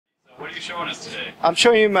are you showing us today? I'm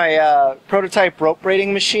showing you my prototype rope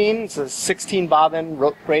braiding machine. It's a 16 bobbin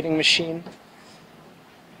rope braiding machine.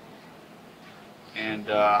 And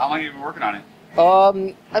how long have you been working on it?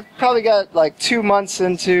 I've probably got like 2 months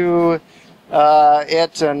into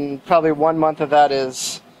it, and probably 1 month of that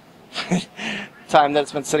is time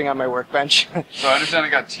that's been sitting on my workbench. So I understand it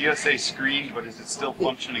got TSA screened, but is it still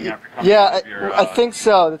functioning after coming Yeah, out of your... I think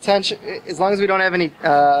so. The tension, as long as we don't have any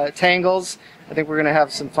tangles, I think we're going to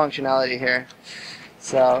have some functionality here.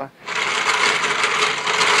 So,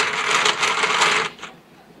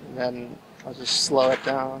 and then I'll just slow it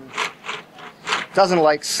down. It doesn't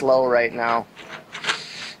like slow right now.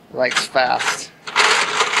 It likes fast.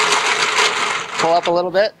 Pull up a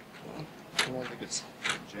little bit. I think it's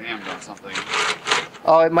jammed on something.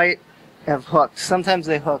 Oh, it might have hooked. Sometimes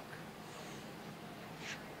they hook.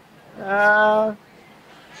 Need the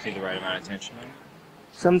right amount of tension on it.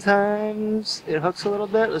 Sometimes it hooks a little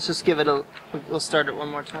bit. Let's just give it a... We'll start it one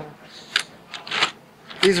more time.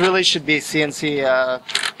 These really should be CNC,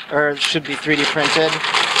 or should be 3D printed.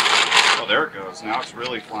 Oh, there it goes. Now it's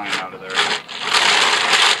really flying out of there.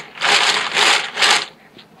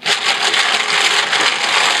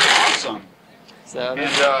 Awesome. So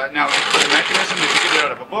And now, the mechanism, did you get it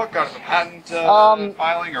out of a book, out of a patent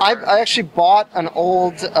filing? Or I actually bought an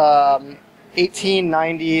old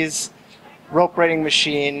 1890s rope braiding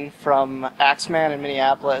machine from Axeman in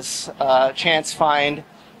Minneapolis, chance find,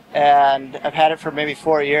 and I've had it for maybe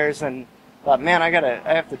 4 years, and thought, man, I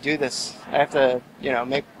have to do this. I have to,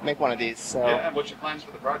 make one of these. So Yeah, and what's your plans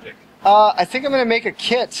for the project? I think I'm going to make a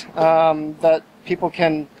kit that people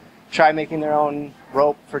can try making their own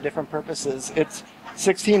rope for different purposes. It's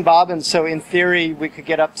 16 bobbins, so in theory we could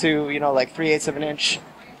get up to, like 3/8 of an inch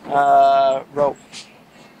rope.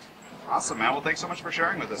 Awesome, man. Well, thanks so much for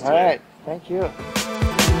sharing with us today. All right, thank you.